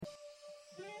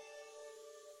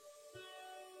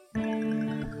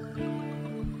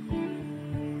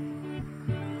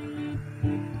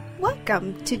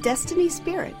Welcome to Destiny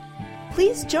Spirit.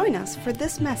 Please join us for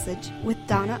this message with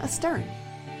Donna Astern.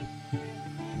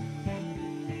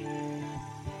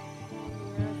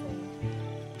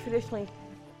 Traditionally,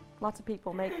 lots of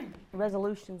people make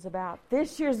resolutions about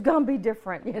this year's going to be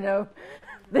different,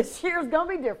 This year's going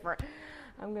to be different.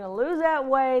 I'm going to lose that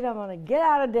weight. I'm going to get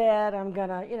out of debt. I'm going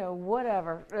to,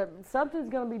 whatever. Something's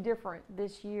going to be different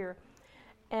this year.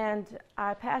 And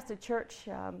I passed a church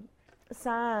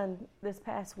sign this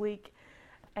past week,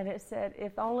 and it said,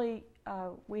 if only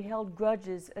we held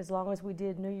grudges as long as we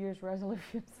did New Year's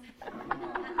resolutions. I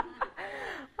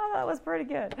thought it was pretty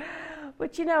good.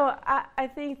 But, I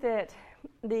think that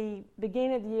the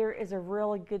beginning of the year is a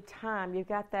really good time. You've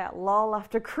got that lull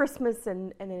after Christmas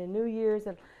and then the New Year's,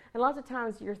 and lots of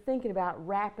times you're thinking about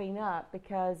wrapping up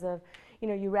because of,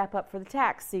 you wrap up for the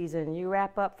tax season, you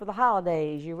wrap up for the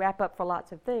holidays, you wrap up for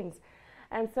lots of things.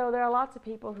 And so there are lots of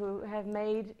people who have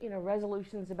made,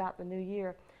 resolutions about the new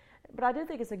year. But I do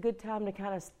think it's a good time to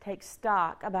kind of take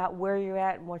stock about where you're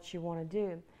at and what you want to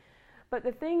do. But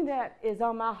the thing that is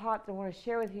on my heart that I want to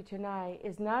share with you tonight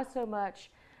is not so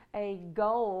much a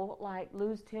goal like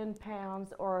lose 10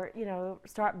 pounds or,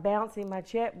 start bouncing my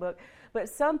checkbook, but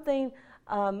something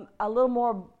a little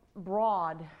more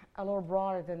broad, a little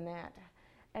broader than that.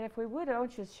 And if we would, I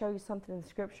want you to show you something in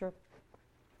Scripture.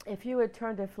 If you would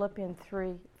turn to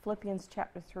Philippians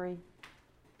chapter 3.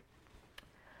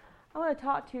 I want to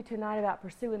talk to you tonight about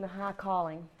pursuing the high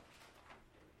calling.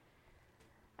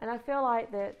 And I feel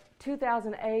like that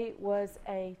 2008 was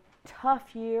a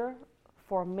tough year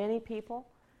for many people.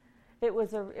 It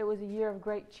was a year of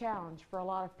great challenge for a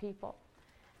lot of people.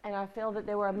 And I feel that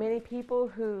there were many people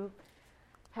who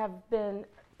have been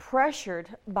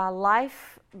pressured by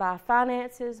life, by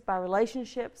finances, by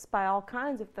relationships, by all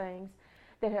kinds of things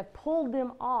that have pulled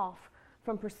them off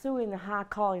from pursuing the high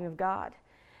calling of God.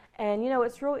 And,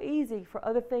 it's real easy for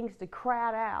other things to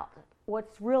crowd out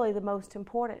what's really the most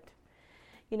important.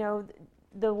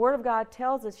 The Word of God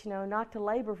tells us, not to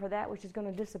labor for that which is going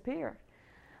to disappear.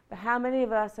 But how many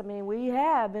of us, we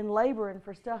have been laboring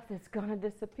for stuff that's going to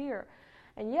disappear.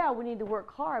 And yeah, we need to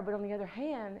work hard, but on the other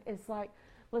hand, it's like,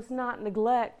 let's not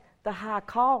neglect the high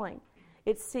calling.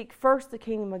 It's seek first the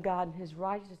kingdom of God and His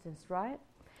righteousness, right?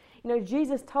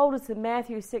 Jesus told us in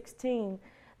Matthew 16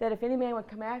 that if any man would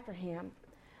come after Him,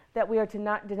 that we are to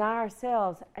not deny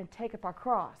ourselves and take up our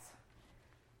cross.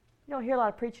 You don't hear a lot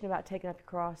of preaching about taking up your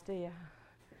cross, do you?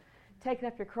 Taking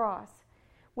up your cross.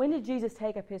 When did Jesus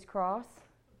take up His cross?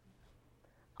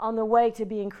 On the way to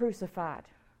being crucified,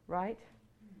 right?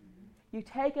 You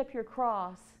take up your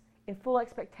cross in full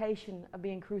expectation of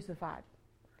being crucified.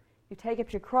 You take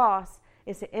up your cross,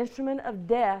 it's an instrument of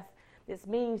death. This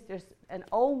means there's an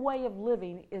old way of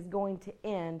living is going to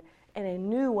end and a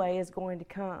new way is going to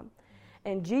come.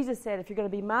 And Jesus said, if you're going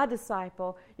to be my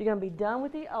disciple, you're going to be done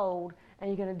with the old and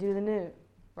you're going to do the new,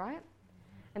 right?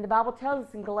 And the Bible tells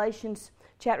us in Galatians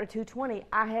chapter 2:20,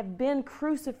 I have been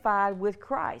crucified with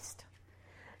Christ.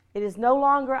 It is no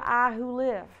longer I who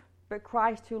live, but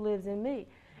Christ who lives in me.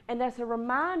 And that's a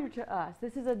reminder to us.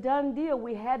 This is a done deal.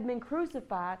 We had been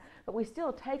crucified, but we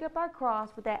still take up our cross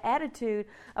with that attitude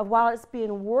of while it's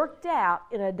being worked out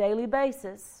in a daily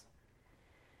basis.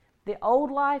 The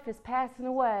old life is passing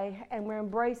away, and we're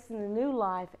embracing the new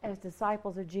life as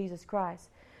disciples of Jesus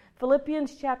Christ.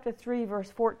 Philippians chapter 3,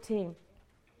 verse 14.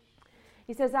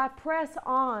 He says, I press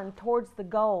on towards the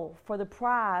goal for the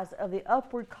prize of the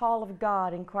upward call of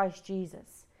God in Christ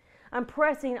Jesus. I'm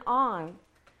pressing on.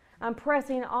 I'm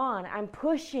pressing on. I'm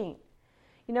pushing.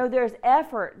 There's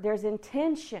effort. There's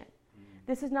intention.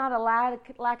 This is not a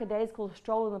lackadaisical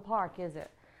stroll in the park, is it?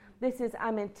 This is,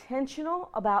 I'm intentional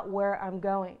about where I'm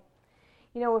going.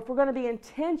 If we're going to be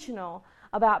intentional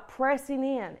about pressing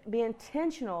in, be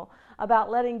intentional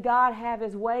about letting God have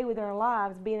His way with our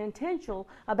lives, being intentional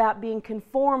about being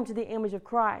conformed to the image of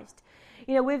Christ.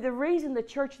 The reason the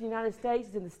church in the United States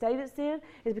is in the state it's in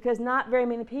is because not very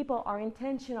many people are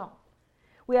intentional.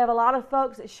 We have a lot of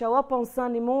folks that show up on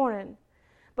Sunday morning,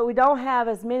 but we don't have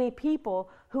as many people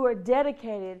who are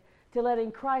dedicated to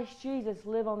letting Christ Jesus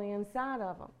live on the inside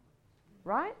of them,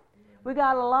 right? We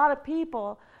got a lot of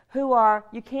people who are,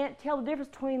 you can't tell the difference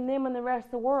between them and the rest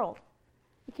of the world.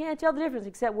 You can't tell the difference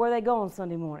except where they go on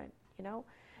Sunday morning,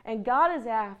 And God is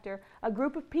after a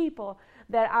group of people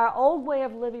that our old way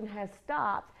of living has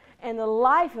stopped and the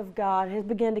life of God has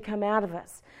begun to come out of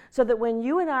us. So that when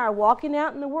you and I are walking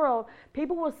out in the world,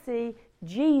 people will see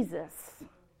Jesus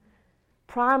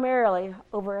primarily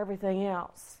over everything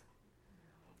else.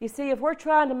 You see, if we're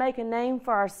trying to make a name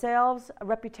for ourselves, a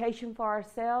reputation for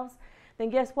ourselves, then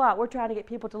guess what? We're trying to get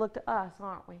people to look to us,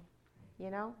 aren't we?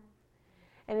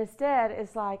 And instead,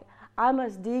 it's like, I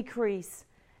must decrease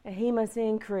and He must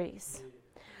increase.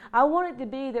 I want it to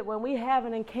be that when we have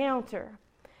an encounter,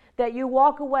 that you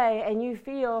walk away and you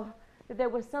feel that there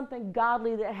was something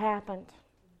godly that happened.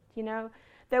 You know,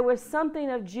 there was something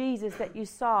of Jesus that you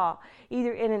saw,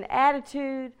 either in an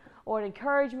attitude or an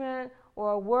encouragement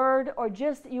or a word, or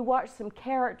just you watched some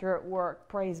character at work.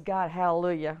 Praise God,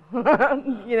 hallelujah.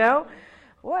 You know,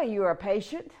 boy, you are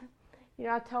patient. You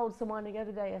know, I told someone the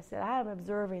other day, I said, I am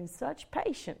observing such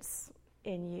patience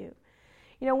in you.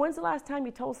 You know, when's the last time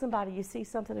you told somebody you see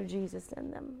something of Jesus in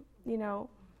them? You know,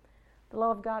 the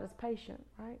love of God is patient,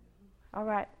 right? All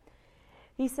right.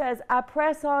 He says, I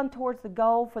press on towards the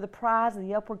goal for the prize of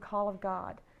the upward call of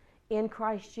God in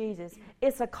Christ Jesus.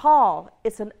 It's a call.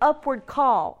 It's an upward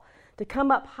call to come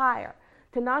up higher,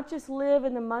 to not just live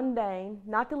in the mundane,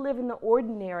 not to live in the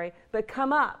ordinary, but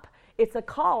come up. It's a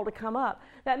call to come up.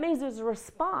 That means there's a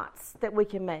response that we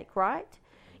can make, right?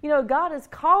 You know, God is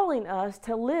calling us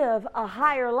to live a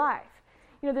higher life.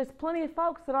 You know, there's plenty of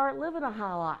folks that aren't living a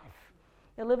high life.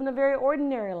 They're living a very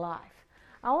ordinary life.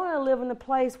 I want to live in a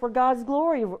place where God's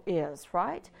glory is,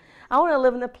 right? I want to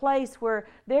live in a place where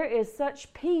there is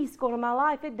such peace going in my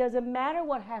life. It doesn't matter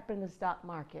what happened in the stock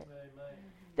market. Amen.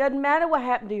 Doesn't matter what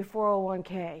happened to your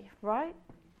 401k, right?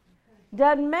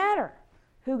 Doesn't matter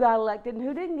who got elected and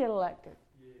who didn't get elected.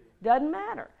 Doesn't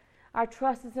matter. Our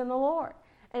trust is in the Lord.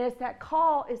 And it's that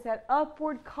call, it's that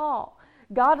upward call.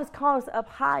 God is calling us up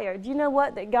higher. Do you know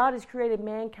what? That God has created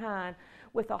mankind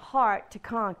with a heart to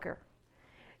conquer.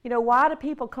 You know, why do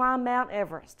people climb Mount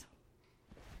Everest?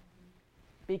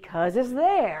 Because it's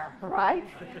there, right?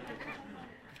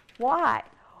 Why?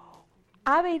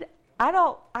 I mean,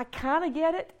 I kind of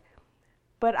get it,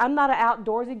 but I'm not an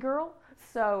outdoorsy girl,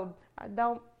 so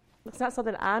it's not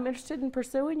something I'm interested in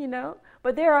pursuing, you know.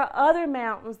 But there are other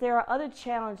mountains, there are other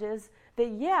challenges that,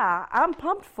 yeah, I'm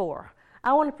pumped for.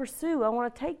 I want to pursue, I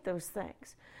want to take those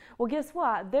things. Well, guess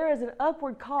what? There is an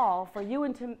upward call for you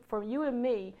and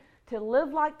me to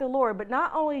live like the Lord, but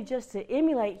not only just to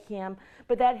emulate Him,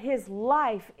 but that His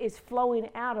life is flowing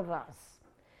out of us.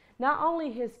 Not only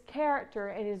His character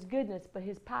and His goodness, but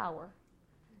His power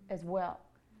as well.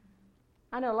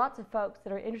 I know lots of folks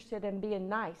that are interested in being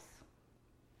nice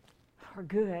or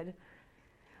good,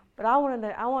 but I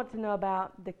want to know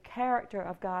about the character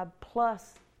of God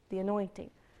plus the anointing,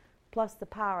 plus the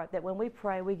power, that when we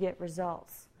pray, we get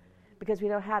results because we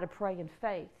know how to pray in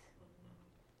faith,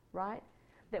 right?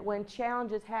 That when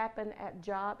challenges happen at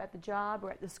the job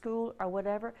or at the school or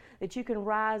whatever, that you can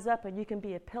rise up and you can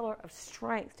be a pillar of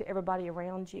strength to everybody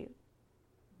around you,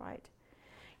 right?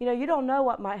 You know, you don't know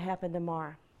what might happen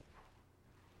tomorrow.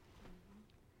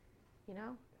 You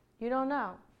know, you don't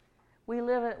know.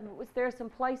 There are some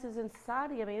places in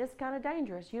society, I mean, it's kind of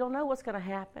dangerous. You don't know what's going to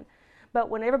happen. But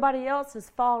when everybody else is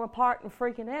falling apart and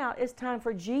freaking out, it's time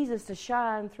for Jesus to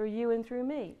shine through you and through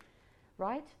me,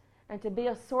 right? And to be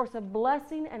a source of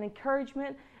blessing and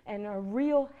encouragement and a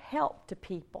real help to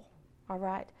people, all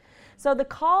right? So the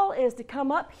call is to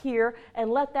come up here and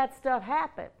let that stuff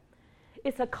happen.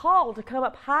 It's a call to come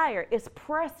up higher. It's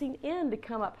pressing in to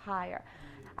come up higher.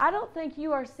 I don't think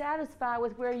you are satisfied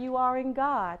with where you are in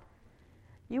God.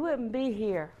 You wouldn't be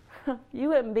here. You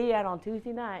wouldn't be out on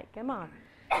Tuesday night. Come on.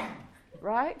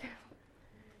 Right?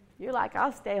 You're like,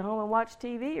 I'll stay home and watch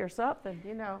TV or something,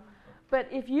 you know. But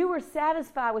if you were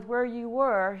satisfied with where you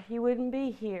were, you wouldn't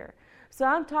be here. So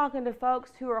I'm talking to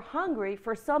folks who are hungry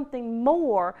for something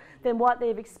more than what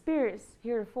they've experienced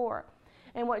heretofore.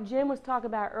 And what Jim was talking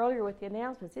about earlier with the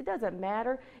announcements, it doesn't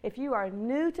matter if you are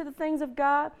new to the things of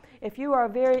God, if you are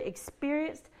very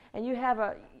experienced and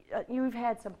you've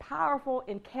had some powerful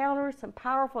encounters, some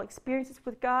powerful experiences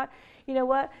with God, you know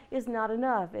what? It's not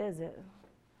enough, is it?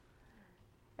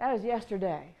 That was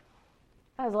yesterday.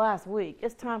 That was last week.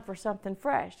 It's time for something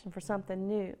fresh and for something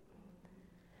new.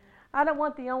 I don't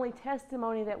want the only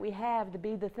testimony that we have to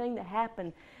be the thing that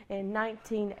happened in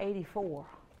 1984,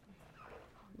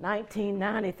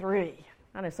 1993.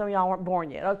 I know some of y'all weren't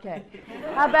born yet. Okay.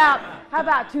 How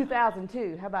about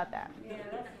 2002? How about that? Yeah,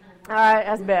 all right,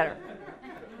 that's better.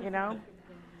 You know?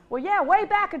 Well, yeah, way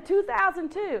back in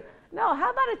 2002. No,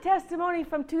 how about a testimony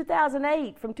from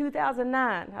 2008, from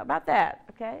 2009? How about that?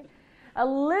 Okay? A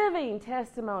living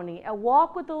testimony, a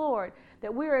walk with the Lord,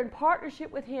 that we are in partnership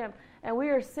with Him, and we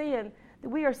are seeing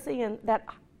that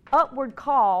upward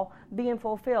call being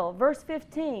fulfilled. Verse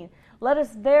 15, let us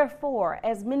therefore,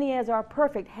 as many as are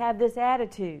perfect, have this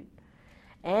attitude.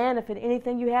 And if in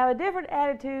anything you have a different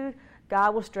attitude,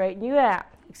 God will straighten you out.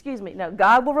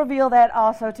 God will reveal that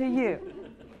also to you.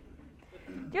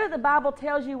 Do you know the Bible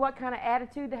tells you what kind of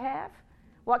attitude to have?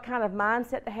 What kind of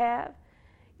mindset to have?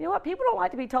 You know what? People don't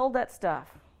like to be told that stuff.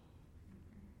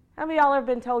 How many of y'all ever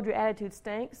been told your attitude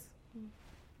stinks?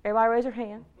 Everybody raise your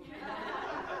hand.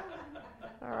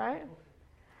 All right.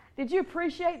 Did you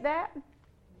appreciate that?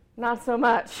 Not so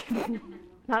much.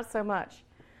 Not so much.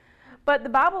 But the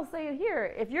Bible's saying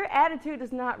here, if your attitude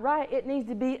is not right, it needs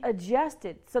to be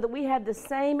adjusted so that we have the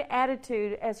same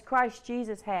attitude as Christ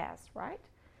Jesus has, right?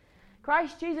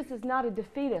 Christ Jesus is not a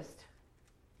defeatist.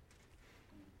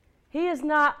 He is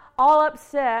not all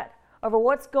upset over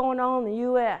what's going on in the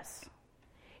U.S.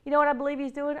 You know what I believe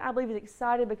he's doing? I believe he's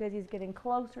excited because he's getting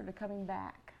closer to coming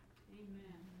back.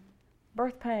 Amen.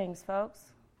 Birth pangs,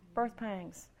 folks. Birth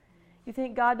pangs. You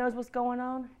think God knows what's going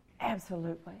on?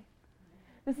 Absolutely.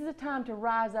 This is a time to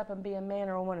rise up and be a man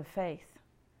or a woman of faith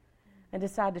and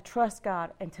decide to trust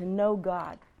God and to know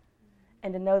God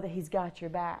and to know that he's got your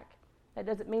back. That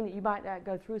doesn't mean that you might not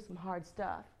go through some hard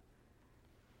stuff.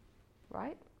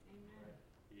 Right?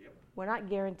 Amen. Yep. We're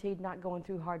not guaranteed not going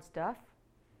through hard stuff.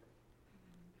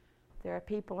 There are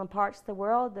people in parts of the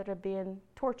world that are being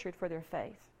tortured for their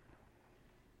faith.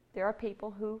 There are people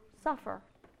who suffer,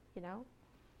 you know.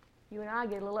 You and I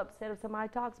get a little upset if somebody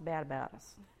talks bad about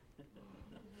us.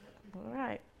 All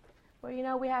right. Well, you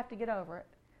know, we have to get over it.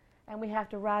 And we have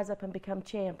to rise up and become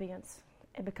champions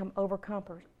and become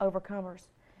overcomers.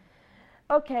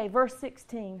 Okay, verse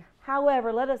 16.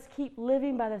 However, let us keep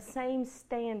living by the same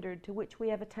standard to which we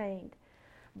have attained.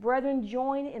 Brethren,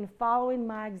 join in following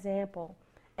my example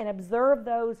and observe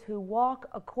those who walk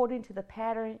according to the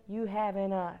pattern you have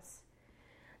in us.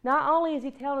 Not only is he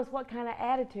telling us what kind of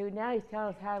attitude, now he's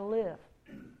telling us how to live.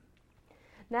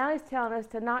 Now he's telling us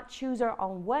to not choose our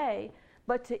own way,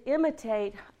 but to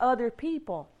imitate other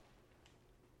people.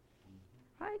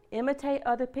 Right? Imitate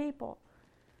other people.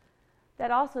 That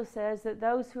also says that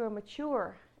those who are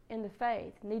mature in the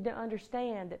faith need to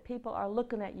understand that people are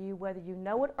looking at you whether you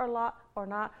know it or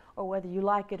not, or whether you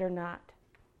like it or not.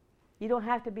 You don't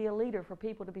have to be a leader for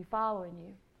people to be following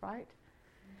you, right?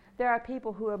 There are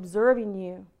people who are observing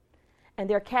you, and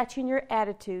they're catching your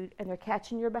attitude, and they're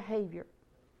catching your behavior,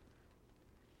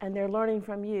 and they're learning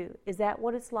from you. Is that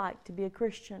what it's like to be a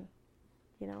Christian?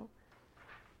 You know,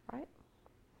 right?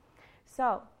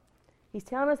 So, he's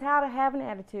telling us how to have an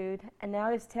attitude, and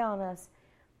now he's telling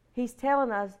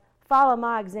us, follow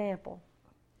my example.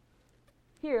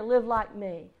 Here, live like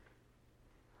me.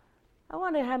 I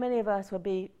wonder how many of us would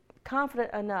be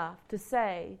confident enough to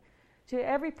say to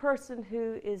every person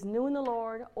who is new in the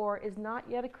Lord or is not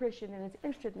yet a Christian and is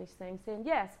interested in these things, saying,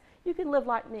 yes, you can live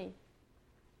like me.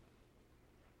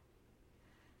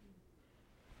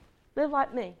 Live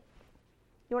like me.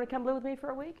 You want to come live with me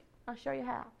for a week? I'll show you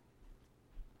how.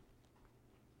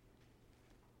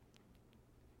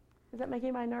 Does that make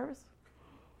anybody nervous?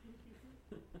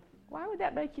 Why would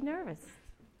that make you nervous?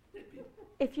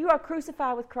 If you are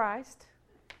crucified with Christ,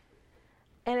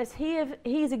 and as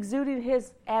he's exuding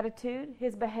his attitude,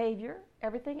 his behavior,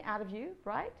 everything out of you,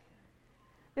 right?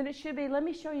 Then it should be, let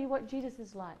me show you what Jesus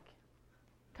is like.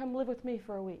 Come live with me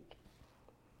for a week.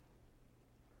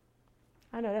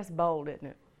 I know, that's bold, isn't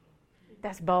it?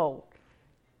 That's bold.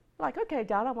 Like, okay,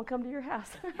 Donna, I'm going to come to your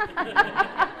house.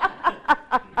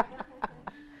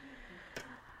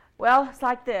 Well, it's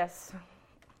like this.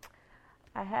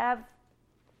 I have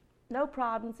no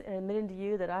problems in admitting to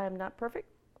you that I am not perfect.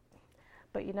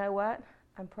 But you know what?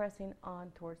 I'm pressing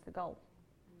on towards the goal.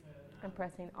 I'm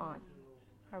pressing on.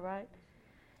 All right?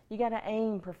 You got to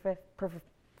aim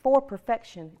for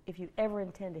perfection if you ever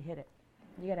intend to hit it.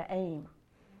 You got to aim.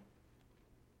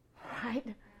 Right?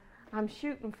 I'm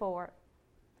shooting for it.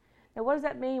 Now, what does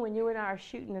that mean when you and I are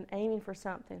shooting and aiming for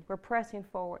something? We're pressing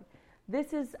forward.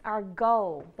 This is our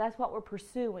goal. That's what we're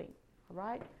pursuing. All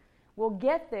right? We'll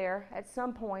get there at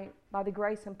some point by the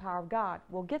grace and power of God.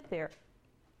 We'll get there.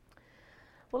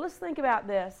 Well, let's think about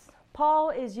this. Paul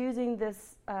is using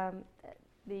this,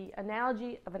 the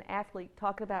analogy of an athlete,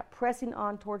 talking about pressing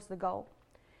on towards the goal.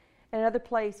 In another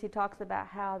place, he talks about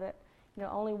how that,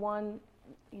 only one,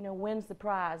 wins the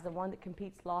prize, the one that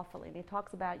competes lawfully. And he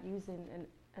talks about using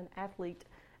an athlete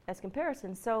as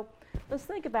comparison. So let's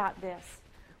think about this.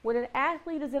 When an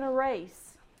athlete is in a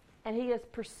race and he is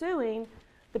pursuing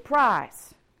the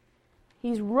prize,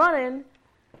 he's running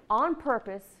on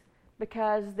purpose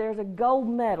because there's a gold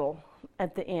medal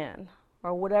at the end,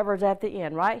 or whatever's at the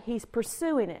end, right? He's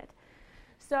pursuing it.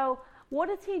 So what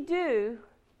does he do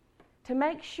to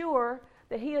make sure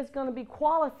that he is going to be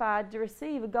qualified to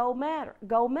receive a gold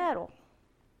medal?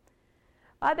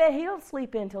 I bet he don't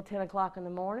sleep in until 10 o'clock in the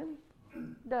morning,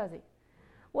 does he?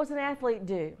 What's an athlete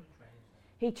do?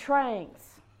 He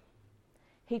trains.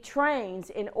 He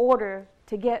trains in order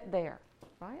to get there,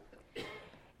 right?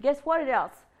 Guess what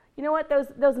else? You know what?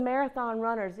 Those marathon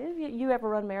runners, you ever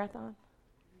run marathon?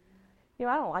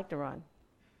 I don't like to run.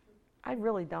 I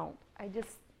really don't. I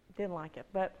just didn't like it.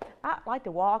 But I like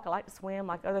to walk, I like to swim,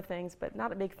 like other things, but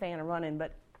not a big fan of running.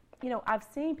 But, I've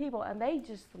seen people, and they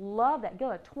just love that, go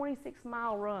a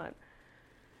 26-mile run.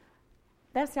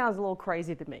 That sounds a little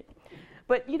crazy to me.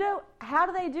 But, how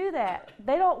do they do that?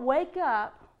 They don't wake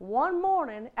up one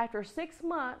morning after 6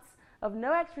 months of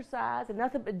no exercise and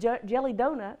nothing but jelly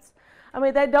donuts.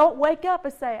 They don't wake up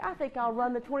and say, I think I'll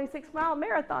run the 26-mile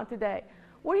marathon today.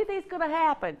 What do you think is going to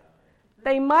happen?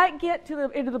 They might get to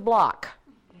the end of the block,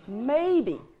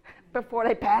 maybe, before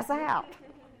they pass out.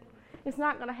 It's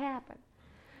not going to happen.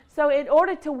 So in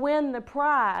order to win the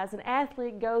prize, an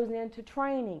athlete goes into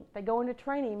training. They go into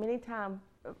training many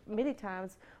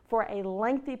times for a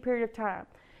lengthy period of time.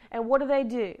 And what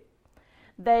do?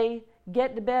 They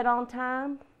get to bed on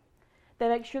time. They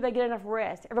make sure they get enough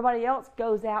rest. Everybody else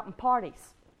goes out and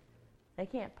parties. They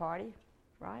can't party,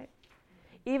 right?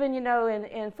 Even,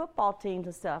 in football teams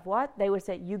and stuff, they would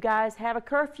say, you guys have a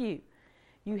curfew.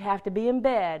 You have to be in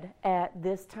bed at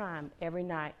this time every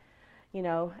night.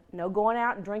 No going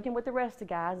out and drinking with the rest of the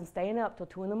guys and staying up till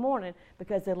 2 in the morning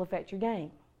because it'll affect your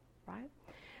game, right?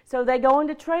 So they go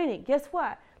into training. Guess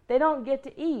what? They don't get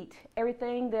to eat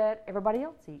everything that everybody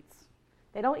else eats.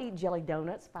 They don't eat jelly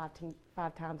donuts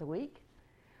five times a week.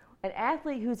 An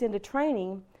athlete who's into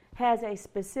training has a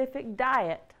specific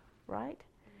diet, right?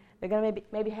 They're going to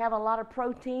maybe have a lot of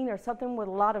protein or something with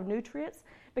a lot of nutrients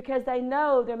because they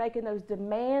know they're making those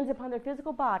demands upon their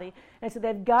physical body, and so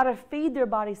they've got to feed their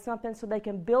body something so they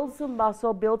can build some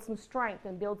muscle, build some strength,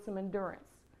 and build some endurance,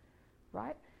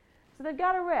 right? So they've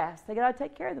got to rest. They've got to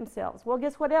take care of themselves. Well,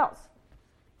 guess what else?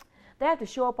 They have to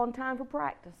show up on time for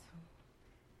practice.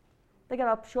 They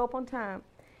got to show up on time.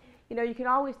 You can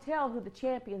always tell who the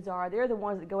champions are. They're the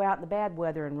ones that go out in the bad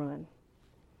weather and run.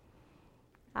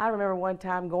 I remember one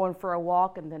time going for a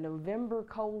walk and the November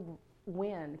cold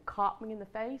wind caught me in the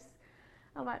face.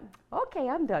 I'm like, okay,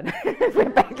 I'm done.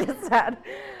 Went back inside.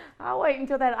 I'll wait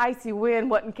until that icy wind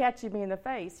wasn't catching me in the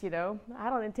face, I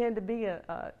don't intend to be an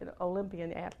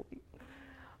Olympian athlete.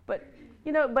 But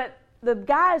the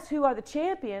guys who are the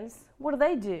champions, what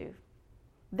do?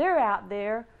 They're out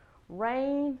there,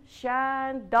 rain,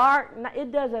 shine, dark,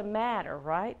 it doesn't matter,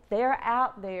 right? They're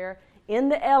out there in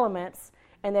the elements,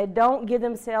 and they don't give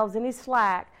themselves any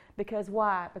slack because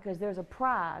why? Because there's a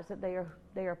prize that they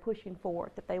are pushing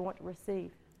forth that they want to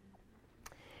receive.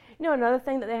 Another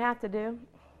thing that they have to do,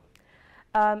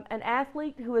 an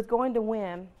athlete who is going to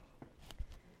win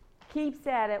keeps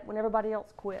at it when everybody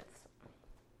else quits.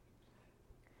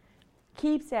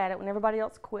 Keeps at it when everybody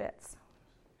else quits.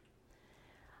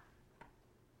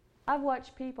 I've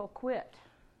watched people quit.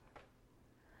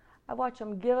 I've watched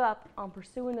them give up on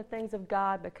pursuing the things of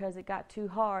God because it got too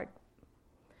hard.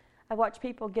 I've watched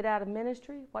people get out of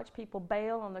ministry, watched people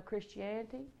bail on their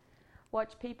Christianity,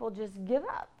 watched people just give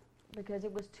up because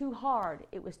it was too hard,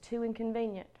 it was too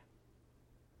inconvenient.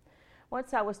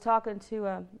 Once I was talking to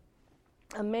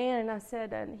a man, and I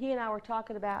said, and he and I were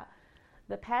talking about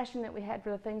the passion that we had for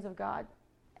the things of God,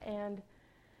 and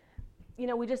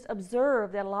we just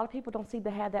observed that a lot of people don't seem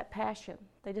to have that passion.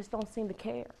 They just don't seem to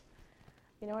care.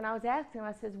 And I was asking him,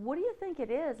 I said, what do you think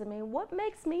it is? What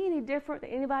makes me any different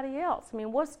than anybody else?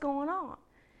 What's going on?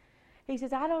 He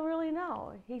says, I don't really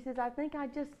know. He says, I think I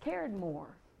just cared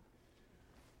more.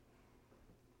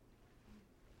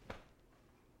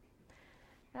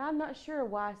 And I'm not sure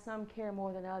why some care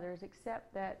more than others,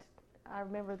 except that I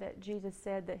remember that Jesus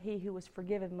said that he who was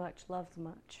forgiven much loves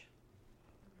much.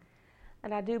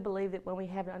 And I do believe that when we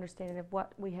have an understanding of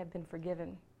what we have been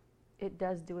forgiven, it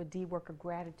does do a deep work of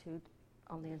gratitude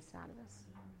on the inside of us.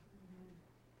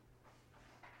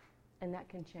 And that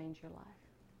can change your life.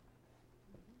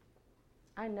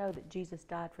 I know that Jesus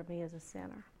died for me as a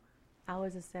sinner. I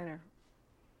was a sinner.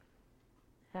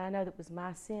 And I know that it was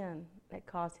my sin that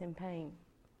caused him pain.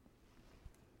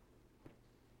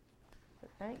 But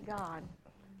thank God.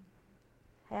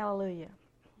 Hallelujah.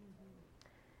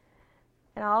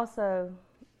 And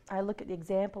I look at the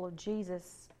example of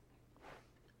Jesus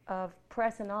of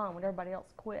pressing on when everybody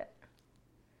else quit.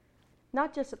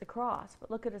 Not just at the cross,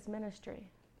 but look at his ministry.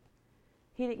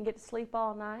 He didn't get to sleep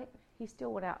all night. He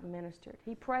still went out and ministered.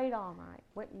 He prayed all night,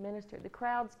 went and ministered. The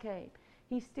crowds came.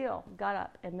 He still got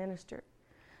up and ministered.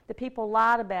 The people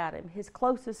lied about him. His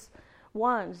closest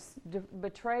ones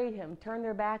betrayed him, turned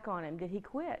their back on him. Did he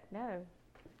quit? No.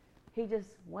 He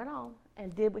just went on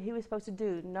and did what he was supposed to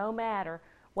do, no matter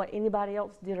what anybody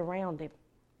else did around him.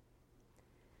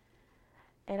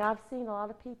 And I've seen a lot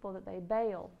of people that they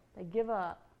bail, they give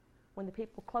up, when the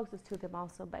people closest to them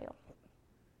also bail.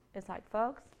 It's like,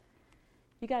 folks,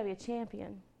 you got to be a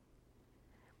champion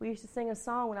We used to sing a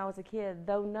song when I was a kid,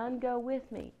 though none go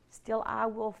with me, still I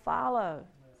will follow.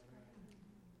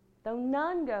 Though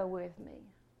none go with me,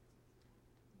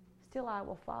 still I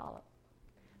will follow.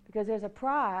 Because there's a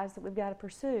prize that we've got to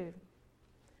pursue.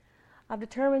 I've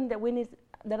determined that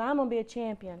I'm going to be a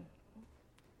champion.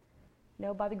 You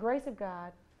know, by the grace of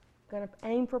God, going to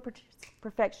aim for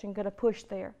perfection, going to push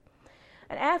there.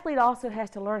 An athlete also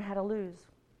has to learn how to lose.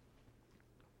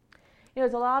 You know,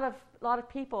 there's a lot of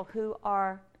people who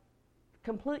are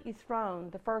completely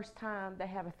thrown the first time they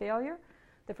have a failure,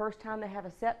 the first time they have a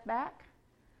setback,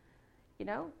 you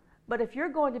know. But if you're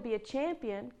going to be a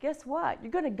champion, guess what?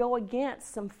 You're going to go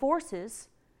against some forces.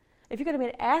 If you're going to be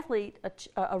an athlete,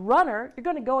 a runner, you're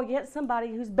going to go against somebody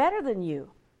who's better than you,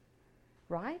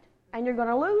 right? And you're going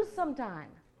to lose sometime,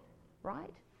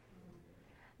 right?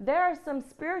 There are some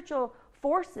spiritual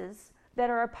forces that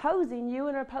are opposing you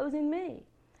and opposing me.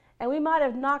 And we might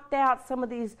have knocked out some of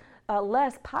these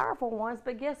less powerful ones,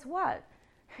 but guess what?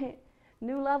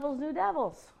 New levels, new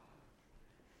devils.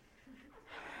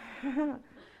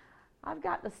 I've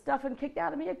got the stuffing kicked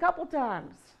out of me a couple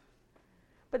times.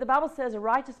 But the Bible says a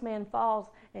righteous man falls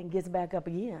and gets back up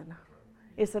again.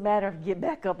 It's a matter of get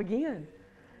back up again.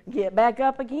 Get back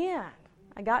up again.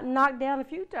 I got knocked down a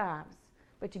few times,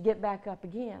 but you get back up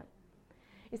again.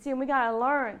 You see, we got to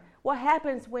learn what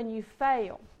happens when you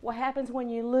fail. What happens when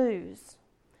you lose.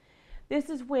 This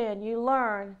is when you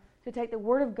learn to take the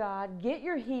Word of God, get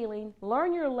your healing,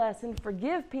 learn your lesson,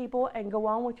 forgive people, and go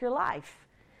on with your life.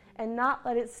 And not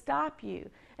let it stop you.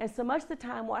 And so much of the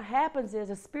time what happens is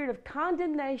a spirit of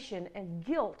condemnation and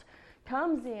guilt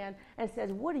comes in and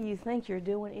says, what do you think you're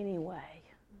doing anyway?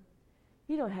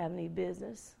 You don't have any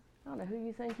business. I don't know who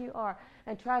you think you are.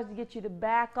 And tries to get you to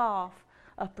back off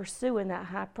of pursuing that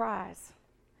high prize.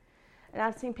 And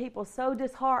I've seen people so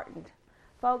disheartened.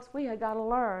 Folks, we have got to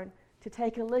learn to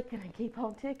take a licking and keep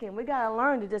on ticking. We got to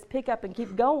learn to just pick up and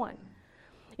keep going.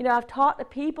 You know, I've taught the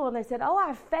people and they said, oh,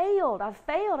 I've failed,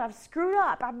 I've screwed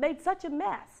up, I've made such a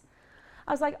mess.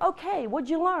 I was like, okay, what'd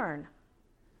you learn?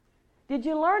 Did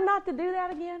you learn not to do that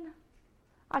again?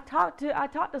 I talked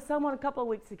to someone a couple of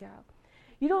weeks ago.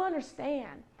 You don't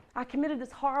understand. I committed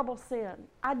this horrible sin.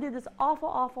 I did this awful,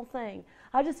 awful thing.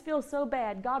 I just feel so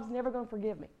bad. God's never going to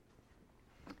forgive me.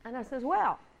 And I says,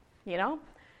 well, you know,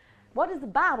 what does the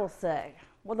Bible say?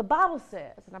 Well, the Bible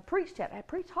says, and I preached at it. I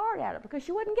preached hard at it because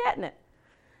she wasn't getting it.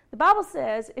 The Bible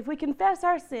says, if we confess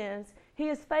our sins, He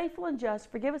is faithful and just, to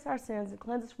forgive us our sins and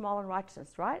cleanse us from all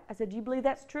unrighteousness, right? I said, do you believe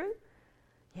that's true?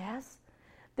 Yes.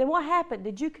 Then what happened?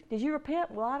 Did you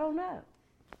repent? Well, I don't know.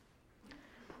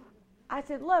 I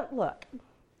said, look,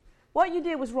 what you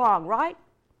did was wrong, right?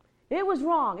 It was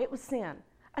wrong. It was sin.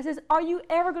 I said, are you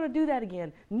ever going to do that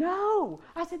again? No.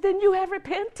 I said, then you have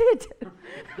repented.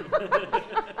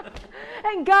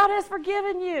 And God has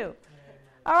forgiven you.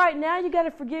 All right, now you got to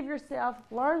forgive yourself,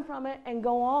 learn from it, and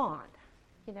go on.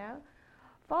 You know,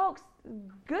 folks,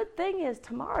 good thing is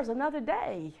tomorrow's another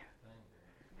day.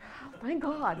 Oh, thank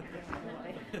God.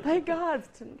 Thank God.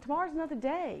 Tomorrow's another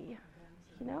day.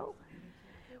 You know,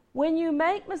 when you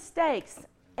make mistakes,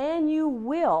 and you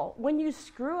will, when you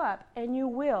screw up, and you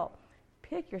will,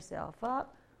 pick yourself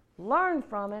up, learn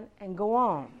from it, and go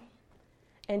on.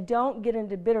 And don't get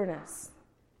into bitterness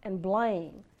and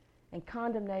blame and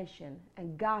condemnation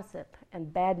and gossip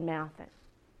and bad-mouthing.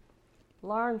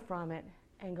 Learn from it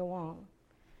and go on.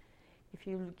 If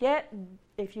you get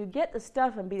the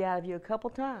stuffing beat out of you a couple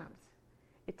times,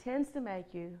 it tends to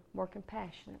make you more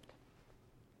compassionate.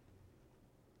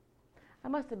 I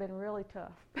must have been really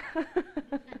tough.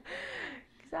 Because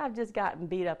I've just gotten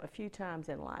beat up a few times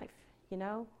in life, you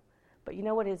know. But you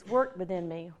know what has worked within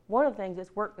me? One of the things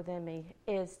that's worked within me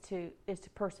is to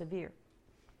persevere.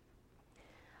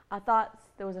 I thought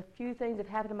there was a few things that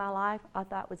happened in my life I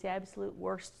thought was the absolute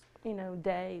worst, you know,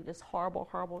 day, just horrible,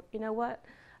 horrible. You know what?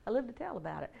 I live to tell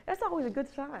about it. That's always a good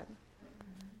sign.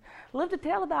 Live to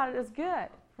tell about it is good,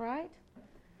 right?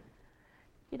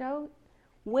 You know,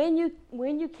 when you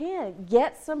can,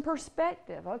 get some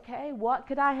perspective. Okay, what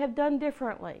could I have done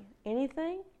differently?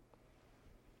 Anything?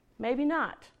 Maybe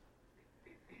not.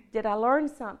 Did I learn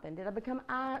something? Did I become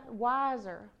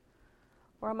wiser?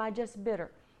 Or am I just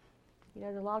bitter? You know,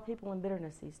 there's a lot of people in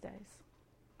bitterness these days.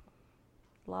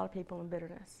 A lot of people in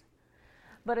bitterness.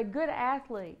 But a good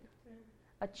athlete,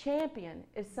 a champion,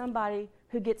 is somebody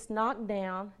who gets knocked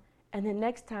down and then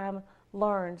next time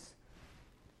learns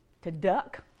to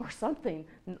duck or something,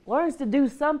 learns to do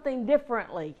something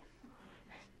differently.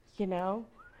 You know,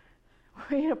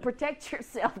 protect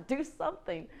yourself, do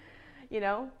something, you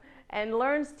know, and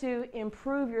learns to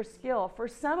improve your skill. For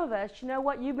some of us, you know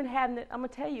what, you've been having, I'm going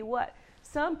to tell you what,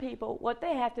 some people, what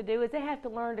they have to do is they have to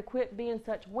learn to quit being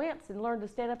such wimps and learn to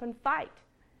stand up and fight.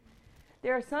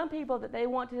 There are some people that they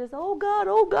want to just, oh God,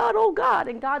 oh God, oh God.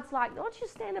 And God's like, why don't you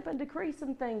stand up and decree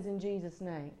some things in Jesus'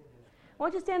 name? Why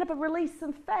don't you stand up and release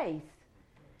some faith?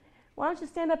 Why don't you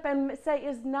stand up and say,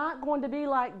 it's not going to be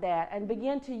like that, and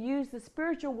begin to use the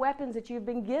spiritual weapons that you've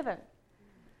been given.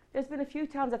 There's been a few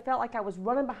times I felt like I was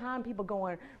running behind people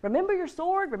going, remember your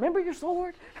sword, remember your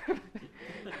sword.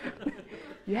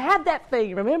 You have that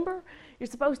thing, remember? You're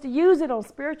supposed to use it on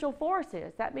spiritual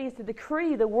forces. That means to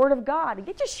decree the Word of God. And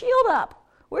get your shield up.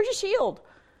 Where's your shield?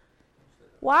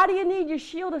 Why do you need your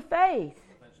shield of faith?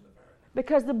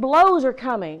 Because the blows are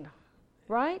coming,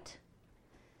 right?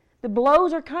 The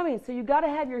blows are coming, so you've got to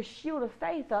have your shield of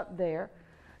faith up there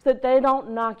so that they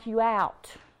don't knock you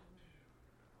out.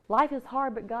 Life is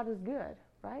hard, but God is good,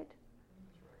 right?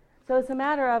 So it's a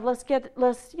matter of let's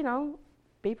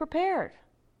be prepared,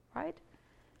 right?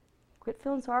 Quit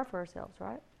feeling sorry for ourselves,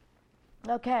 right?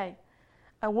 Okay.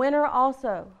 A winner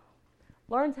also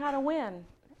learns how to win.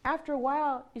 After a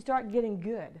while, you start getting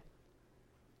good,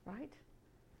 right?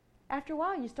 After a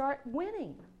while, you start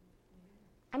winning.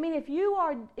 I mean, if you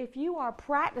are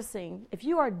practicing, if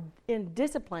you are in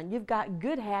discipline, you've got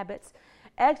good habits,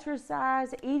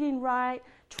 exercise, eating right,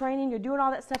 training, you're doing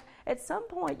all that stuff, at some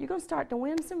point, you're going to start to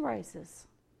win some races,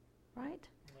 right?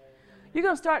 You're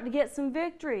going to start to get some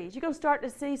victories. You're going to start to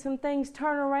see some things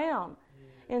turn around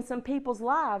in some people's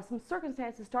lives. Some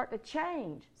circumstances start to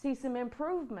change. See some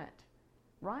improvement,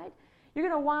 right? You're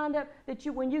going to wind up that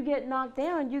when you get knocked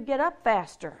down, you get up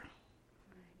faster.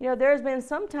 You know, there's been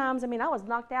some times, I was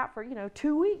knocked out for,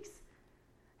 2 weeks.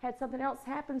 Had something else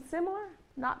happen similar,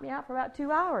 knocked me out for about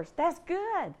 2 hours. That's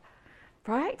good,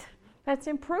 right? That's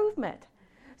improvement.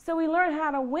 So we learn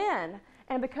how to win.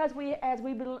 And because as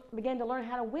we begin to learn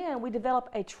how to win, we develop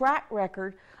a track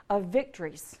record of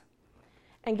victories.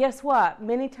 And guess what?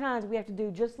 Many times we have to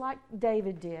do just like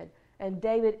David did. And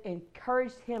David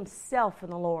encouraged himself in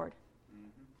the Lord.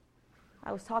 Mm-hmm.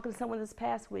 I was talking to someone this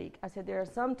past week. I said, there are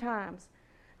some times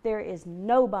there is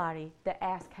nobody that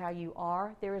asks how you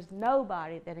are. There is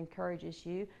nobody that encourages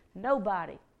you.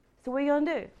 Nobody. So what are you going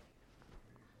to do?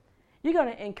 You're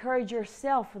going to encourage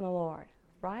yourself in the Lord,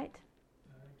 right?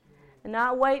 And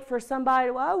not wait for somebody,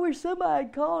 I wish somebody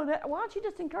would call. Why don't you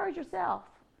just encourage yourself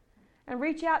and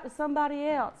reach out to somebody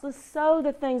else? Let's sow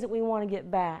the things that we want to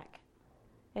get back.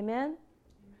 Amen?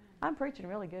 I'm preaching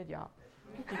really good, y'all.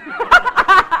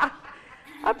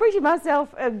 I'm preaching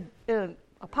myself in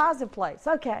a positive place.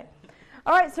 Okay.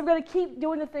 All right, so we're going to keep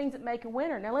doing the things that make a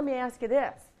winner. Now, let me ask you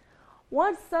this.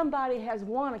 Once somebody has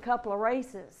won a couple of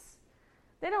races,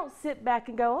 they don't sit back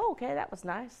and go, oh, okay, that was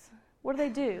nice. What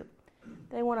do?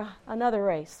 They want another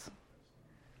race,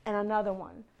 and another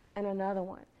one, and another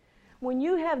one. When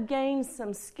you have gained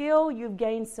some skill, you've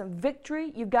gained some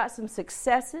victory, you've got some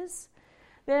successes,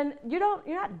 then you're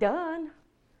not done.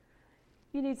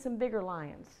 You need some bigger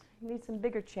lions. You need some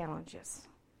bigger challenges.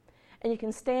 And you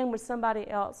can stand with somebody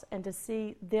else and to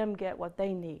see them get what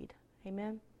they need.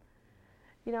 Amen?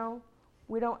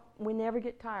 We never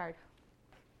get tired.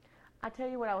 I tell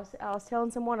you what, I was telling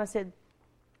someone, I said,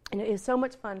 it's so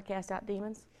much fun to cast out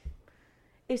demons.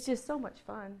 It's just so much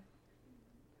fun.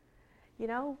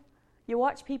 You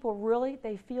watch people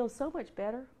they feel so much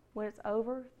better when it's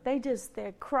over.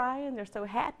 They're crying, they're so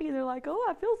happy, they're like, oh,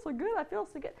 I feel so good, I feel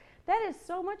so good. That is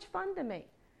so much fun to me.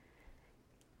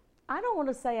 I don't want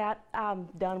to say I'm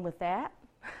done with that.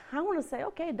 I want to say,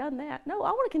 okay, done that. No,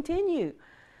 I want to continue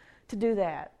to do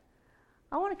that.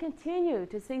 I want to continue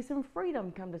to see some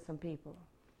freedom come to some people.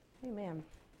 Amen.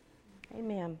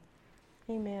 Amen.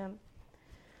 Amen.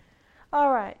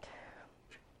 All right.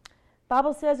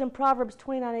 Bible says in Proverbs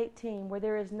 29:18, where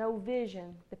there is no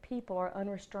vision, the people are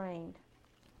unrestrained.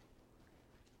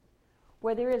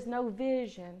 Where there is no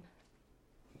vision,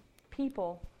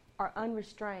 people are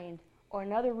unrestrained. Or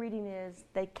another reading is,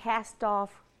 they cast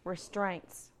off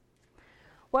restraints.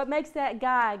 What makes that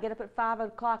guy get up at 5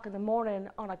 o'clock in the morning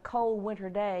on a cold winter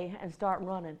day and start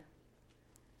running?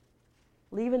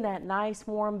 Leaving that nice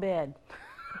warm bed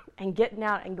and getting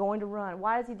out and going to run.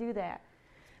 Why does he do that?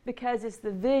 Because it's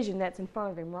the vision that's in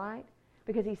front of him, right?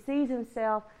 Because he sees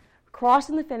himself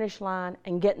crossing the finish line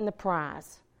and getting the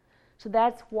prize. So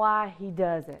that's why he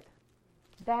does it.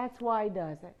 That's why he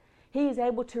does it. He is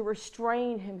able to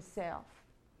restrain himself.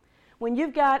 When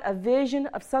you've got a vision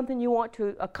of something you want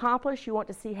to accomplish, you want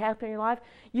to see happen in your life,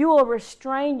 you will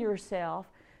restrain yourself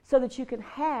so that you can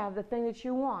have the thing that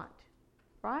you want,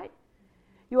 right?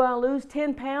 You want to lose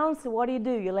 10 pounds, so what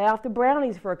do? You lay off the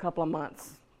brownies for a couple of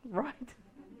months, right?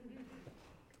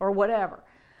 Or whatever.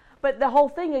 But the whole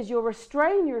thing is you'll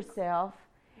restrain yourself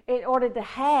in order to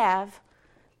have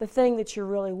the thing that you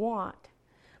really want.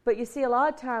 But you see, a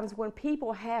lot of times when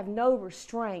people have no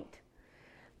restraint,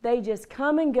 they just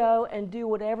come and go and do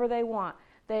whatever they want.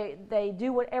 They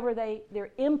do whatever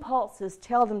their impulses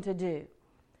tell them to do.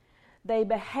 They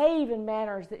behave in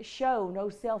manners that show no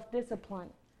self-discipline.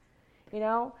 You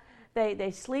know,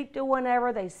 they sleep to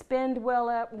whenever, they spend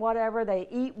whatever, they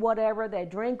eat whatever, they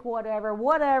drink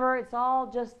whatever. It's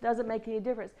all just doesn't make any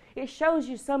difference. It shows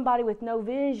you somebody with no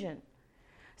vision.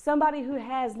 Somebody who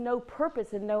has no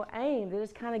purpose and no aim. They're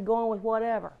just kind of going with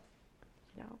whatever.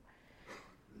 You know,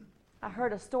 I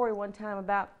heard a story one time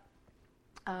about,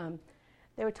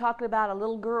 they were talking about a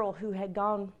little girl who had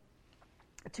gone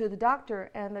to the doctor,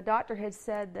 and the doctor had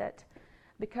said that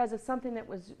because of something that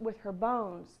was with her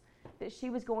bones, that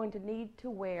she was going to need to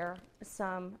wear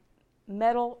some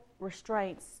metal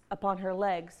restraints upon her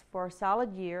legs for a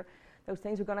solid year. Those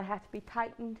things were going to have to be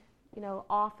tightened, you know,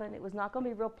 often. It was not going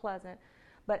to be real pleasant.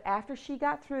 But after she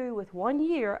got through with 1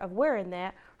 year of wearing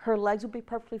that, her legs would be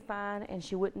perfectly fine and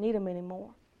she wouldn't need them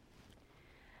anymore.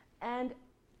 And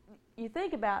you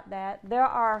think about that, there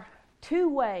are two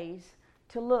ways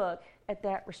to look at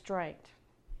that restraint.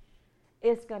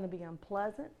 It's going to be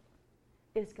unpleasant.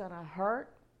 It's going to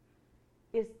hurt.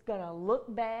 It's going to look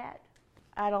bad.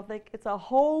 I don't think it's a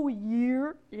whole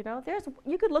year. You know,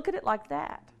 you could look at it like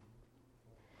that.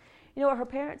 You know what her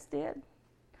parents did?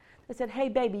 They said, "Hey,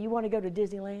 baby, you want to go to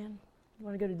Disneyland? You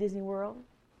want to go to Disney World?"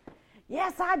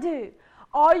 "Yes, I do.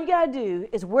 All you got to do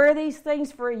is wear these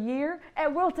things for a year,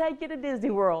 and we'll take you to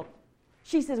Disney World."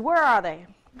 She says, "Where are they?"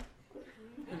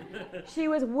 She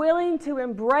was willing to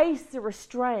embrace the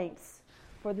restraints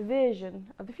for the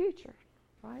vision of the future,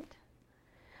 right?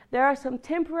 There are some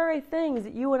temporary things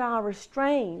that you and I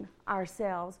restrain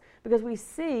ourselves because we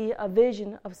see a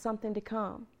vision of something to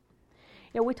come.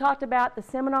 You know, we talked about the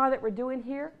seminar that we're doing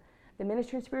here, the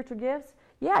Ministry and Spiritual Gifts.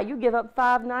 Yeah, you give up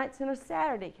 5 nights and a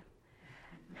Saturday.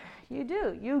 You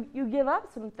do. You give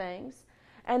up some things.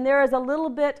 And there is a little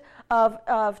bit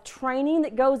of training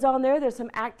that goes on there. There's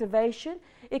some activation.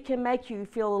 It can make you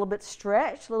feel a little bit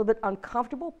stretched, a little bit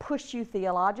uncomfortable, push you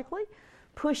theologically,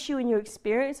 push you in your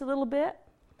experience a little bit.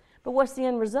 But what's the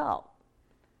end result?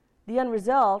 The end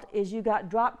result is you got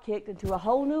drop kicked into a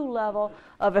whole new level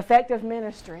of effective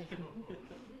ministry.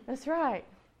 That's right.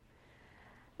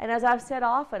 And as I've said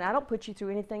often, I don't put you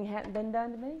through anything that hadn't been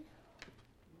done to me.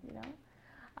 You know,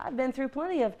 I've been through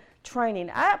plenty of training.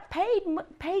 I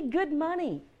paid good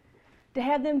money to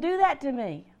have them do that to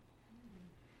me.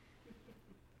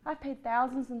 I've paid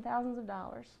thousands and thousands of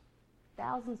dollars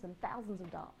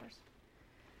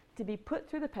to be put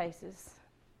through the paces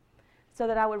so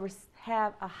that I would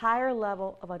have a higher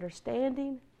level of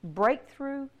understanding,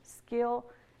 breakthrough, skill,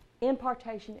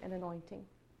 impartation, and anointing.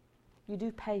 You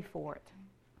do pay for it.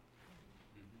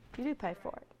 You do pay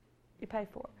for it. You pay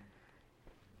for it.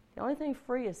 The only thing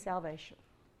free is salvation.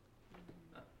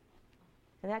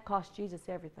 And that cost Jesus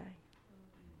everything.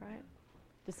 Right?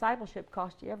 Discipleship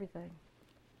cost you everything.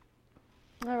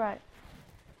 All right.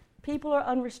 People are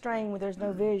unrestrained when there's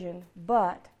no vision,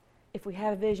 but if we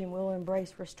have a vision, we'll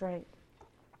embrace restraint.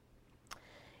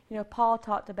 You know, Paul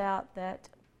talked about that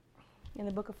in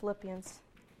the book of Philippians.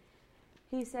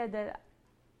 He said that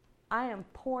I am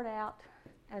poured out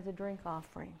as a drink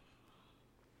offering.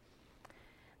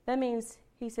 That means,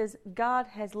 he says, God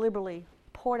has liberally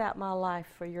poured out my life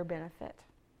for your benefit,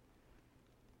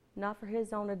 not for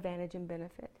his own advantage and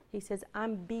benefit. He says,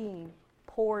 I'm being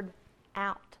poured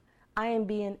out. I am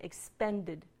being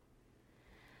expended.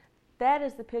 That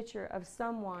is the picture of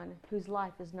someone whose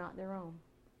life is not their own,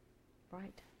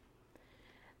 right?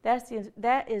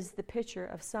 That is the picture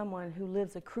of someone who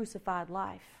lives a crucified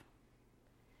life.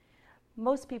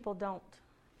 Most people don't.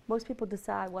 Most people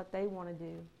decide what they want to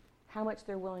do, how much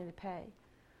they're willing to pay.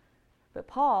 But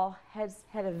Paul has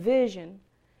had a vision.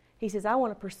 He says, I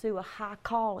want to pursue a high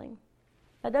calling.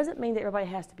 That doesn't mean that everybody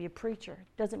has to be a preacher.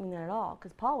 Doesn't mean that at all,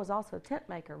 because Paul was also a tent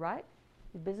maker, right?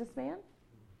 A businessman,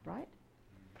 right?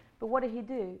 But what did he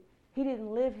do? He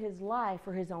didn't live his life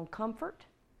for his own comfort,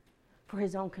 for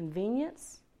his own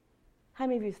convenience. How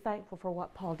many of you are thankful for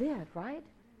what Paul did, right?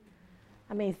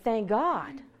 I mean, thank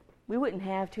God. We wouldn't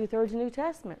have 2/3 of the New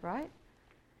Testament, right?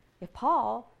 If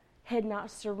Paul had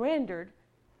not surrendered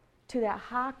to that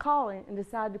high calling and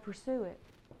decided to pursue it.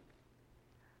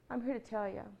 I'm here to tell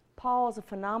you, Paul is a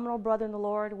phenomenal brother in the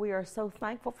Lord. We are so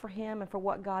thankful for him and for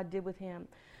what God did with him.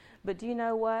 But do you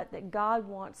know what? That God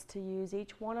wants to use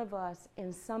each one of us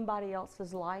in somebody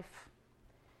else's life.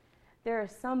 There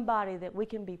is somebody that we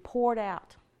can be poured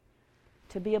out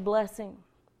to be a blessing.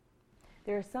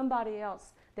 There is somebody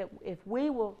else that if we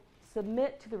will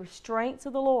submit to the restraints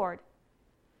of the Lord,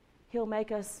 He'll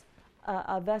make us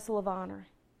a vessel of honor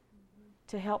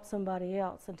to help somebody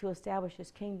else and to establish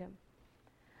His kingdom.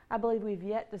 I believe we've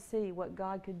yet to see what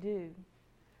God could do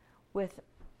with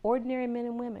ordinary men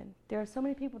and women. There are so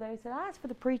many people that say, it's for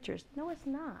the preachers. No, it's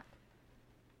not.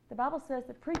 The Bible says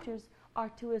that preachers are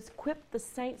to equip the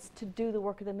saints to do the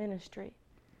work of the ministry.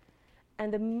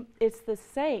 And it's the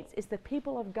saints, it's the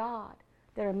people of God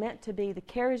that are meant to be the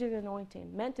carriers of the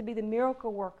anointing, meant to be the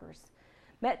miracle workers,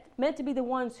 meant to be the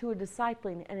ones who are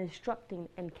discipling and instructing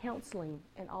and counseling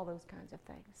and all those kinds of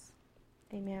things.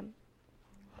 Amen.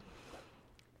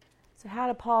 So how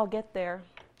did Paul get there?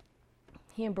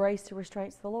 He embraced the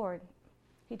restraints of the Lord.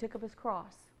 He took up his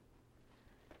cross.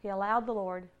 He allowed the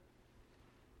Lord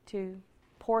to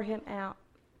pour him out.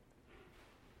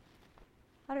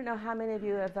 I don't know how many of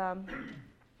you have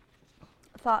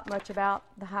thought much about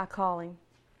the high calling.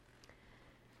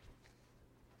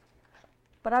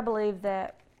 But I believe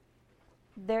that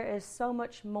there is so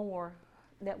much more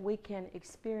that we can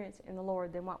experience in the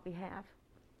Lord than what we have.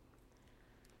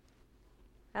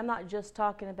 I'm not just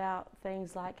talking about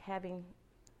things like having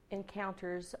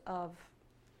encounters of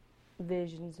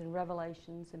visions and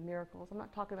revelations and miracles. I'm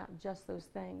not talking about just those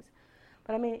things.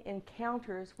 But I mean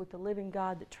encounters with the living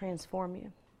God that transform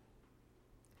you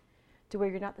to where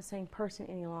you're not the same person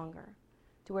any longer,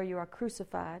 to where you are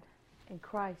crucified and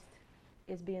Christ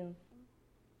is being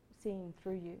seen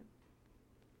through you.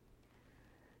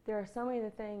 There are so many of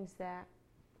the things that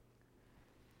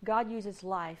God uses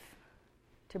life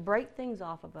to break things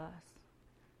off of us,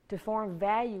 to form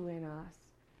value in us,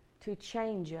 to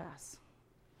change us,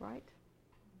 right?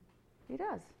 He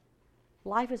does.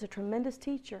 Life is a tremendous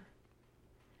teacher.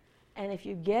 And if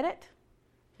you get it,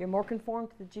 you're more conformed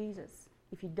to Jesus.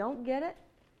 If you don't get it,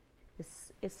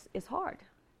 it's hard.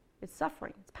 It's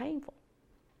suffering. It's painful.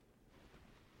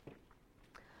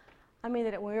 I mean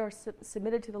that when we are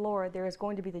submitted to the Lord, there is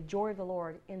going to be the joy of the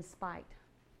Lord in spite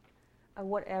of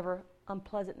whatever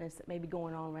unpleasantness that may be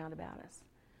going on around about us.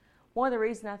 One of the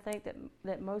reasons I think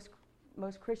that most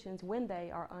Christians, when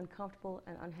they are uncomfortable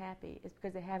and unhappy, is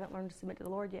because they haven't learned to submit to the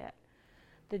Lord yet.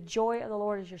 The joy of the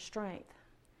Lord is your strength.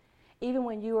 Even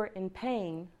when you are in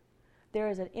pain, there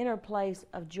is an inner place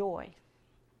of joy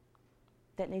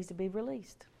that needs to be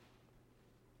released.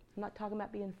 I'm not talking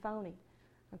about being phony.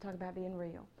 I'm talking about being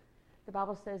real. The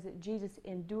Bible says that Jesus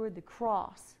endured the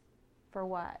cross for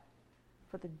what?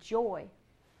 For the joy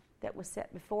that was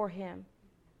set before him.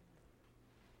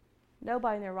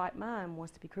 Nobody in their right mind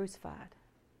wants to be crucified.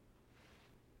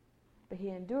 But he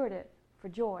endured it for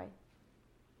joy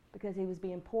because he was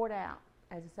being poured out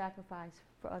as a sacrifice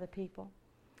for other people.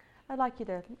 I'd like you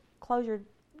to close your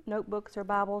notebooks or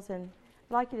Bibles, and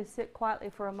I'd like you to sit quietly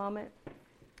for a moment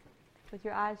with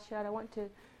your eyes shut. I want to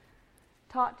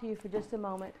talk to you for just a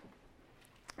moment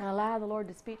and allow the Lord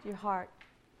to speak to your heart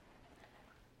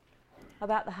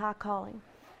about the high calling.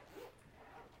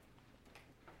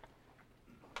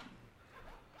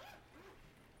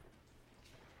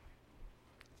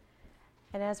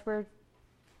 And as we're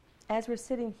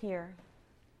sitting here,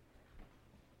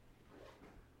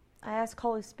 I ask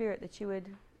Holy Spirit that you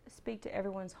would speak to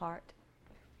everyone's heart.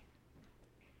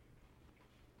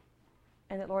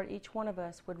 And that, Lord, each one of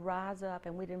us would rise up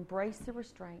and we'd embrace the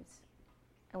restraints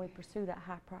and we'd pursue that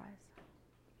high prize.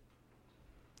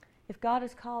 If God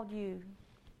has called you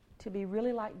to be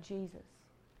really like Jesus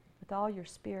with all your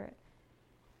spirit,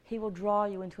 He will draw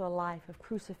you into a life of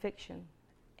crucifixion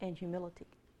and humility.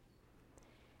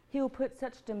 He will put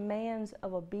such demands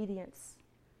of obedience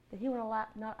that He will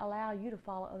not allow you to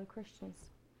follow other Christians.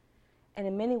 And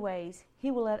in many ways,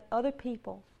 He will let other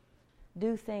people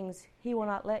do things He will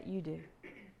not let you do.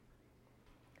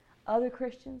 Other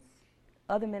Christians,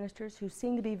 other ministers who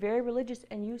seem to be very religious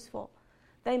and useful,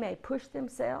 they may push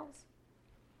themselves,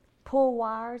 pull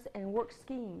wires, and work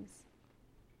schemes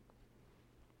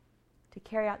to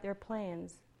carry out their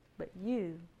plans, but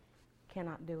you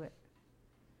cannot do it.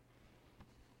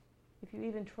 If you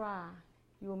even try,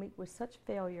 you will meet with such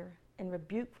failure and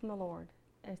rebuke from the Lord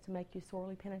as to make you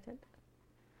sorely penitent.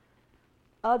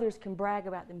 Others can brag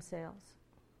about themselves,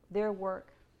 their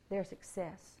work, their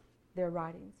success, their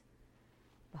writings.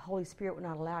 The Holy Spirit will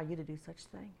not allow you to do such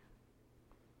thing.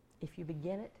 If you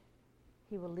begin it,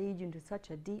 He will lead you into such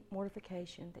a deep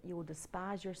mortification that you will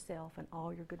despise yourself and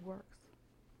all your good works.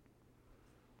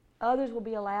 Others will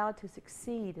be allowed to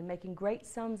succeed in making great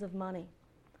sums of money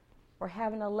or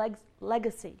having a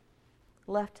legacy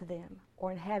left to them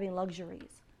or in having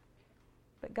luxuries.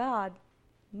 But God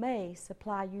may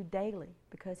supply you daily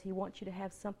because He wants you to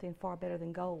have something far better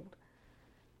than gold,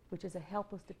 which is a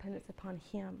helpless dependence upon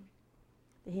Him,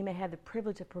 that He may have the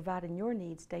privilege of providing your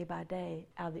needs day by day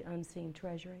out of the unseen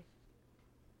treasury.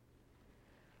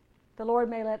 The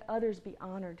Lord may let others be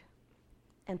honored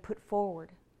and put forward,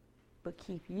 but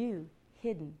keep you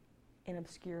hidden in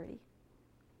obscurity,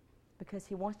 because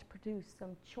He wants to produce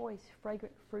some choice,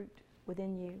 fragrant fruit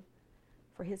within you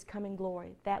for His coming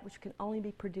glory, that which can only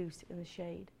be produced in the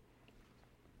shade.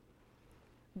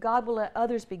 God will let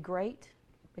others be great,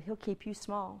 but He'll keep you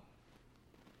small.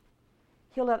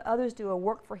 He'll let others do a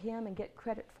work for Him and get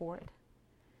credit for it,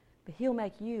 but He'll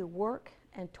make you work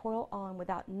and toil on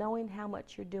without knowing how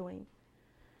much you're doing.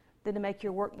 Then to make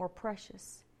your work more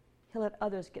precious, He'll let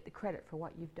others get the credit for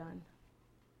what you've done.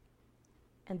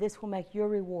 And this will make your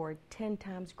reward 10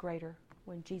 times greater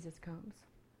when Jesus comes.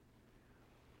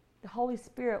 The Holy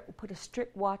Spirit will put a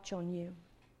strict watch on you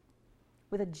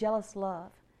with a jealous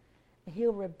love, and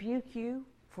He'll rebuke you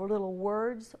for little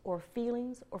words or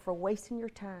feelings or for wasting your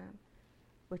time,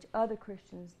 which other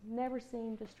Christians never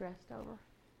seem distressed over.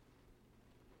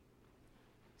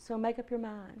 So make up your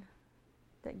mind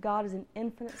that God is an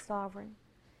infinite sovereign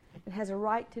and has a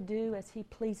right to do as He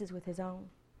pleases with His own.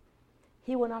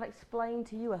 He will not explain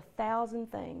to you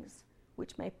 1,000 things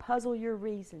which may puzzle your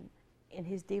reason in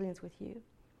His dealings with you.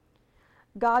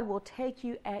 God will take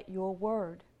you at your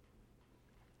word.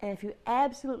 And if you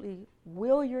absolutely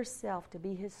will yourself to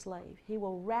be His slave, He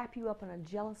will wrap you up in a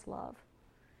jealous love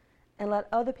and let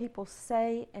other people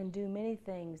say and do many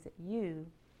things that you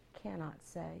cannot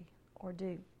say or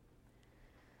do.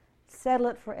 Settle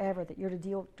it forever that you're to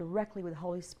deal directly with the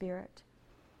Holy Spirit,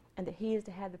 and that He is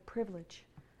to have the privilege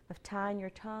of tying your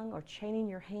tongue or chaining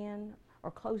your hand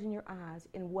or closing your eyes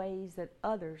in ways that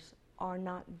others are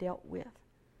not dealt with.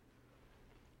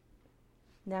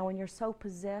 Now, when you're so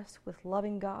possessed with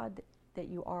loving God that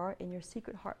you are in your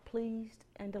secret heart pleased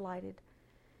and delighted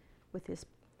with His,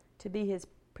 to be His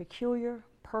peculiar,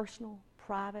 personal,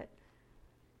 private,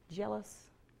 jealous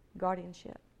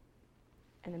guardianship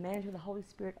and the management of the Holy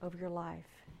Spirit over your life,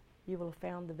 you will have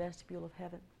found the vestibule of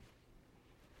heaven.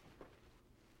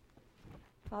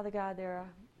 Father God, there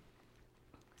are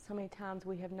so many times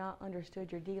we have not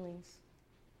understood your dealings,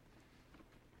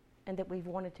 and that we've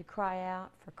wanted to cry out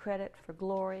for credit, for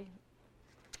glory.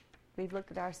 We've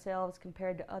looked at ourselves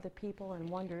compared to other people and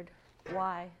wondered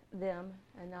why them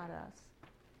and not us,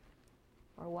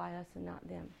 or why us and not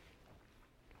them.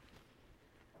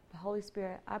 The Holy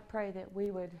Spirit, I pray that we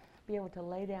would be able to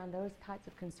lay down those types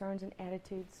of concerns and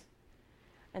attitudes,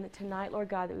 and that tonight, Lord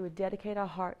God, that we would dedicate our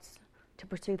hearts to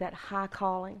pursue that high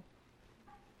calling.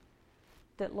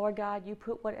 That, Lord God, you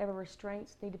put whatever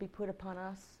restraints need to be put upon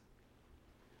us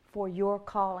for your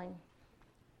calling,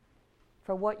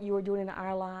 for what you are doing in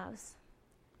our lives.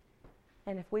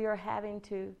 And if we are having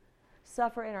to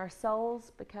suffer in our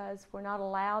souls because we're not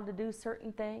allowed to do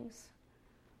certain things,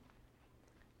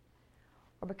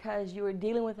 or because you are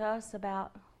dealing with us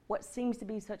about what seems to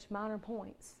be such minor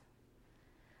points,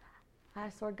 I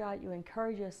ask, Lord God, you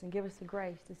encourage us and give us the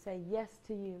grace to say yes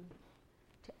to you,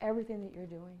 to everything that you're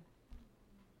doing.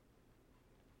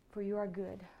 For you are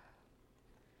good.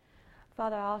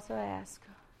 Father, I also ask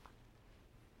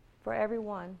for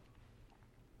everyone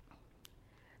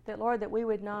that, Lord, that we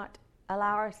would not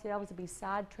allow ourselves to be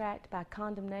sidetracked by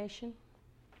condemnation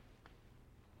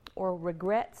or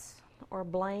regrets or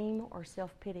blame or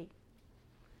self-pity.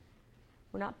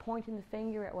 We're not pointing the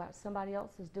finger at what somebody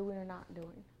else is doing or not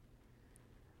doing.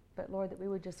 But, Lord, that we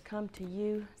would just come to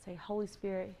you, say, Holy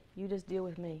Spirit, you just deal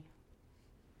with me.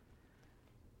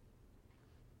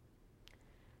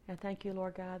 And thank you,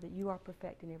 Lord God, that you are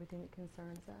perfecting everything that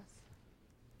concerns us.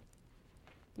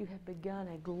 You have begun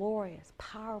a glorious,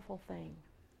 powerful thing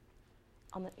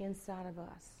on the inside of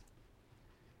us.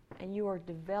 And you are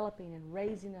developing and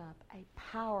raising up a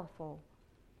powerful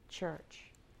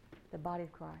church, the body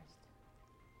of Christ.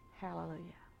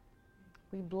 Hallelujah.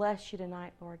 We bless you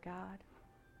tonight, Lord God.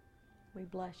 We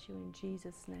bless you in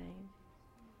Jesus' name.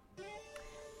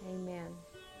 Amen.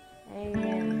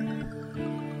 Amen.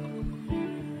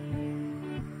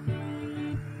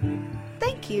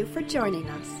 Thank you for joining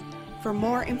us. For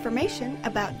more information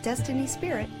about Destiny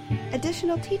Spirit,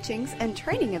 additional teachings, and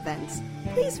training events,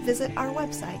 please visit our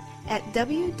website at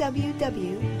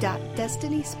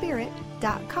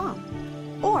www.destinyspirit.com.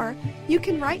 Or you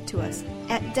can write to us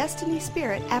at Destiny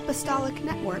Spirit Apostolic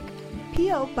Network,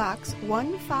 P.O. Box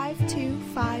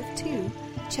 15252,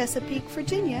 Chesapeake,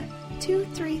 Virginia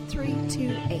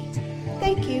 23328.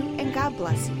 Thank you, and God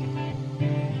bless you.